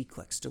few easy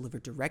clicks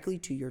delivered directly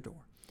to your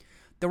door.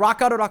 The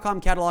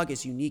RockAuto.com catalog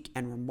is unique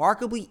and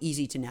remarkably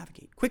easy to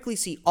navigate. Quickly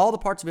see all the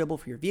parts available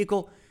for your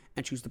vehicle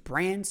and choose the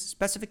brands,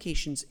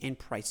 specifications, and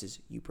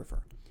prices you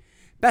prefer.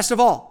 Best of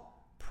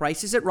all,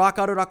 prices at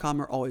RockAuto.com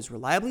are always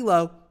reliably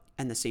low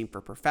and the same for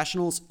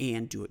professionals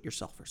and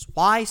do-it-yourselfers.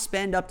 Why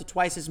spend up to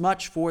twice as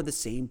much for the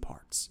same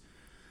parts?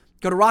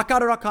 Go to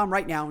RockAuto.com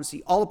right now and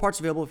see all the parts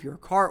available for your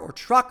car or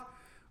truck.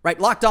 Write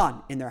Locked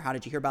On in their How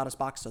Did You Hear About Us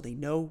box so they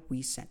know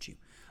we sent you.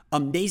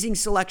 Amazing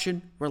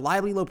selection,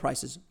 reliably low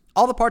prices,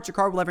 all the parts your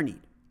car will ever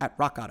need at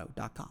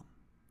RockAuto.com.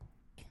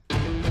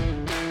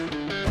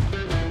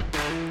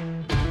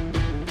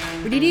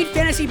 When you need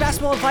fantasy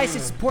basketball advice,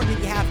 it's important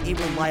that you have a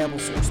reliable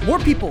source. More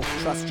people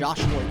trust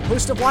Josh Lloyd,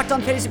 host of Locked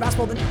On Fantasy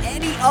Basketball, than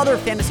any other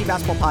fantasy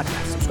basketball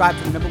podcast. Subscribe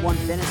to the #1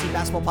 fantasy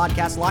basketball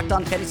podcast, Locked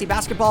On Fantasy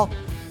Basketball,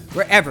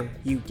 wherever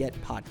you get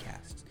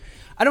podcasts.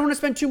 I don't want to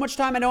spend too much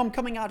time. I know I'm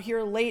coming out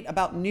here late,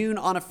 about noon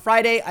on a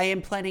Friday. I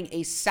am planning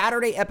a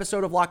Saturday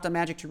episode of Locked on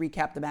Magic to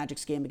recap the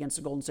Magic's game against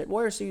the Golden State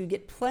Warriors, so you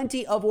get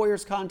plenty of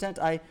Warriors content.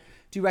 I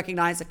do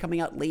recognize that coming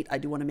out late, I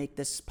do want to make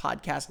this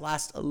podcast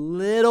last a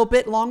little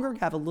bit longer,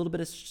 have a little bit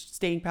of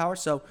staying power.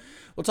 So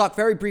we'll talk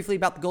very briefly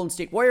about the Golden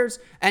State Warriors,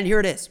 and here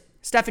it is.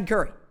 Stephen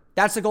Curry.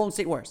 That's the Golden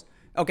State Warriors.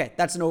 Okay,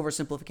 that's an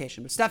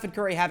oversimplification, but Stephen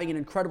Curry having an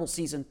incredible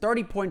season,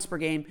 30 points per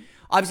game.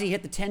 Obviously, he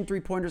hit the 10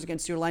 3-pointers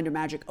against the Orlando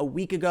Magic a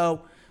week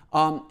ago.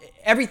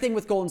 Everything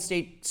with Golden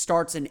State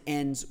starts and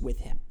ends with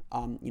him,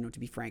 to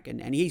be frank.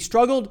 And he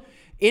struggled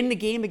in the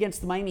game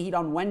against the Miami Heat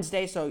on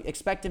Wednesday, so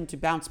expect him to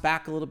bounce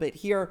back a little bit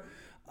here.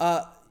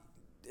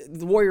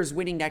 The Warriors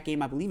winning that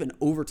game, I believe, in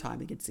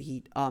overtime against the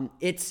Heat.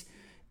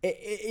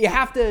 You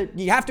have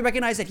to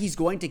recognize that he's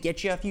going to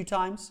get you a few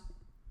times.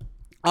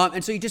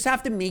 And so you just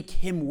have to make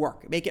him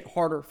work, make it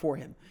harder for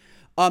him.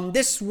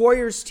 This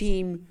Warriors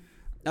team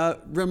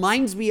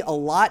reminds me a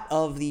lot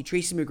of the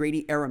Tracy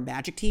McGrady era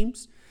Magic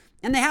teams.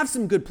 And they have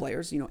some good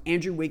players.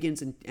 Andrew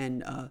Wiggins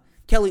and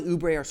Kelly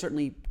Oubre are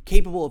certainly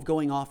capable of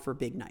going off for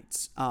big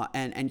nights.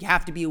 And you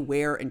have to be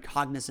aware and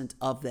cognizant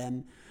of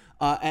them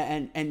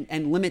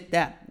and limit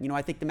them.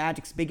 I think the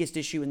Magic's biggest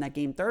issue in that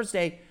game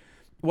Thursday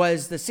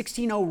was the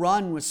 16-0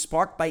 run was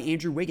sparked by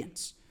Andrew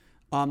Wiggins.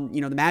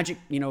 The Magic,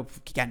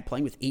 again,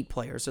 playing with 8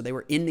 players, so they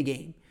were in the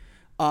game.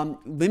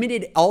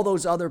 Limited all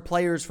those other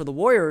players for the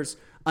Warriors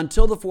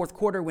until the fourth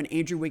quarter when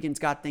Andrew Wiggins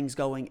got things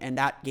going, and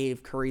that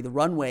gave Curry the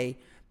runway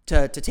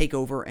to take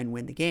over and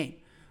win the game.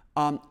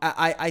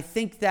 I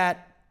think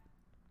that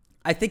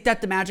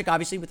the Magic,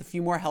 obviously, with a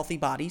few more healthy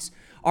bodies,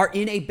 are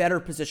in a better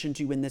position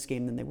to win this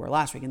game than they were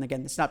last week. And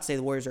again, that's not to say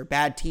the Warriors are a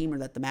bad team or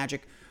that the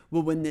Magic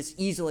will win this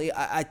easily.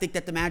 I think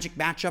that the Magic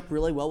match up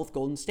really well with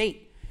Golden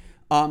State.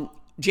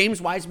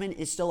 James Wiseman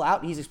is still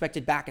out. He's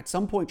expected back at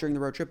some point during the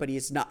road trip, but he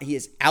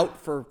is out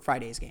for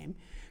Friday's game.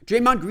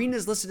 Draymond Green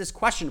is listed as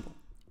questionable,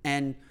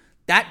 and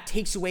that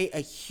takes away a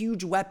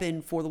huge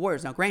weapon for the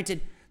Warriors. Now,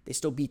 granted, they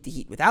still beat the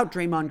Heat without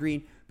Draymond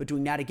Green, but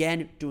doing that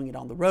again, doing it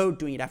on the road,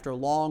 doing it after a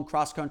long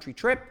cross-country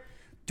trip,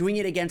 doing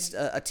it against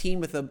a team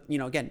with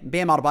again,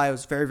 Bam Adebayo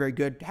is very, very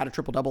good, had a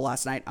triple-double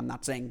last night. I'm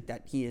not saying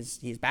that he is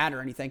bad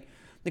or anything.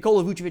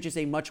 Nikola Vucevic is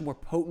a much more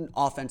potent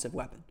offensive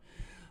weapon.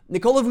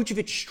 Nikola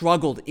Vucevic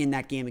struggled in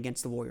that game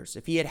against the Warriors.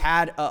 If he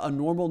had a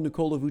normal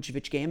Nikola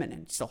Vucevic game,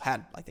 and still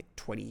had, I think,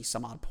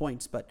 20-some-odd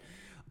points, but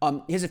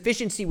his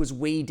efficiency was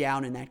way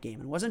down in that game.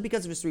 And it wasn't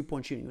because of his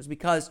three-point shooting. It was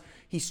because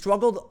he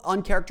struggled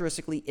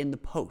uncharacteristically in the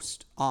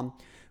post.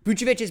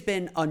 Vucevic has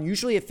been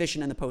unusually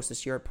efficient in the post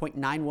this year at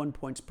 0.91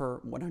 points per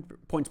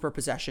 100 points per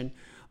possession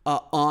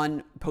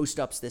on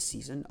post-ups this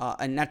season.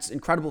 And that's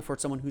incredible for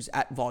someone who's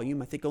at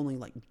volume. I think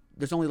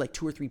there's only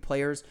 2 or 3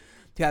 players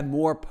to have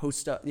more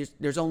post-up.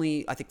 There's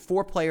only, I think,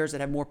 4 players that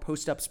have more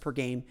post-ups per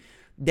game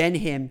than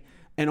him,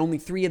 and only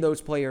 3 of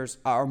those players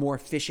are more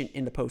efficient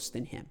in the post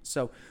than him.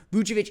 So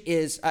Vucevic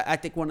is, I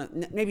think,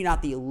 maybe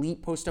not the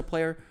elite post-up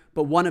player,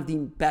 but one of the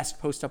best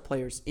post-up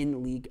players in the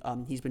league.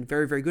 He's been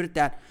very, very good at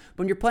that. But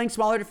when you're playing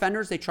smaller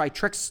defenders, they try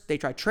tricks. They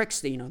try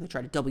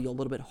to double you a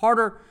little bit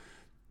harder.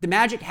 The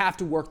Magic have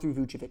to work through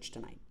Vucevic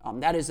tonight.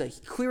 That is a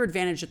clear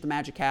advantage that the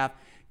Magic have.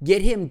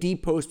 Get him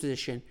deep post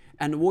position,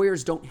 and the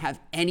Warriors don't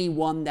have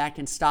anyone that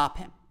can stop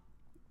him.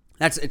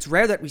 It's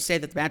rare that we say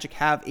that the Magic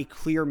have a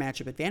clear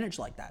matchup advantage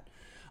like that.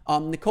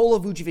 Nikola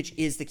Vucevic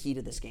is the key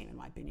to this game, in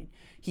my opinion.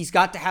 He's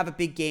got to have a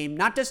big game,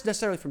 not just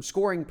necessarily from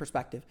scoring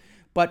perspective,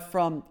 but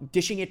from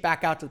dishing it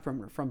back out to the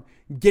perimeter, from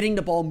getting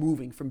the ball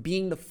moving, from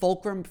being the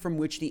fulcrum from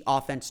which the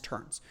offense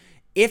turns.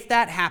 If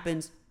that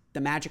happens,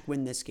 the Magic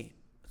win this game.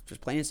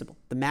 Just plain and simple.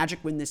 The Magic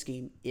win this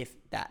game if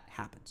that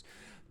happens.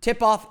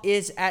 Tip-off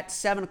is at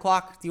 7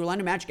 o'clock. The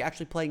Orlando Magic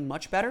actually playing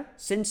much better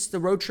since the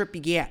road trip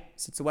began.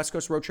 Since the West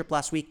Coast road trip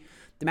last week,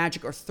 the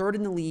Magic are 3rd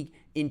in the league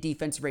in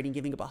defensive rating,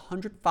 giving up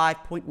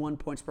 105.1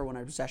 points per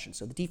 100 possessions.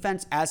 So the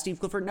defense, as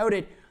Steve Clifford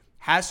noted,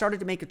 has started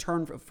to make a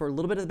turn for a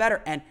little bit of the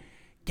better. And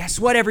guess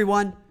what,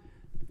 everyone?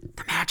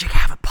 The Magic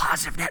have a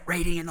positive net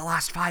rating in the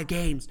last 5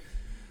 games.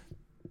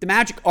 The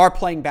Magic are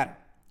playing better,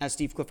 as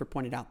Steve Clifford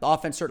pointed out. The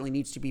offense certainly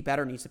needs to be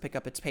better, needs to pick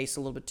up its pace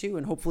a little bit too,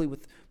 and hopefully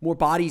with more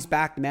bodies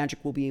back, the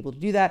Magic will be able to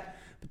do that.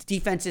 But the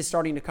defense is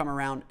starting to come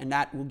around, and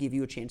that will give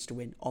you a chance to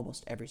win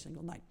almost every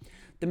single night.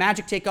 The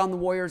Magic take on the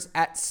Warriors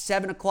at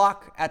 7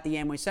 o'clock at the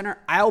Amway Center.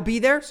 I'll be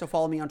there, so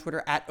follow me on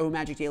Twitter at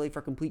OMagicDaily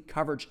for complete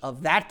coverage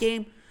of that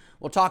game.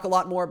 We'll talk a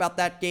lot more about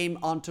that game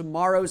on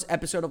tomorrow's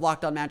episode of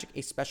Locked On Magic,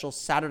 a special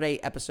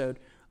Saturday episode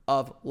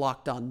of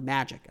Locked On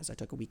Magic, as I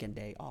took a weekend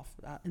day off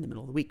in the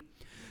middle of the week.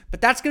 But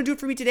that's going to do it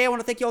for me today. I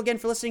want to thank you all again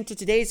for listening to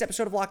today's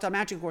episode of Locked On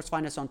Magic. Of course,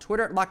 find us on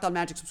Twitter at Locked On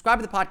Magic. Subscribe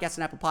to the podcast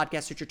on Apple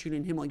Podcasts, Stitcher,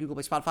 TuneIn, Himalaya, Google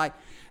Play, Spotify,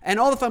 and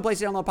all the fun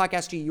places to download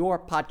podcasts to your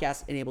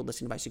podcast-enabled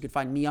listening device. You can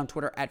find me on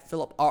Twitter at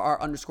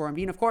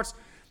PhilipRR_MD. And of course,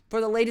 for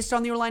the latest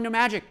on the Orlando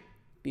Magic,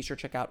 be sure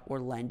to check out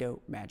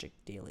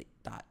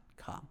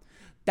OrlandoMagicDaily.com.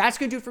 That's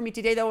going to do it for me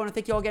today, though. I want to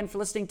thank you all again for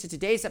listening to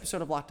today's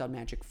episode of Locked On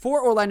Magic.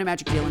 For Orlando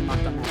Magic Daily and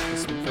Locked On Magic,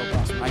 this is Phil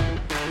Rossman.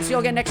 We'll see you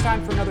all again next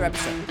time for another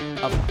episode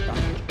of Locked On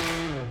Magic.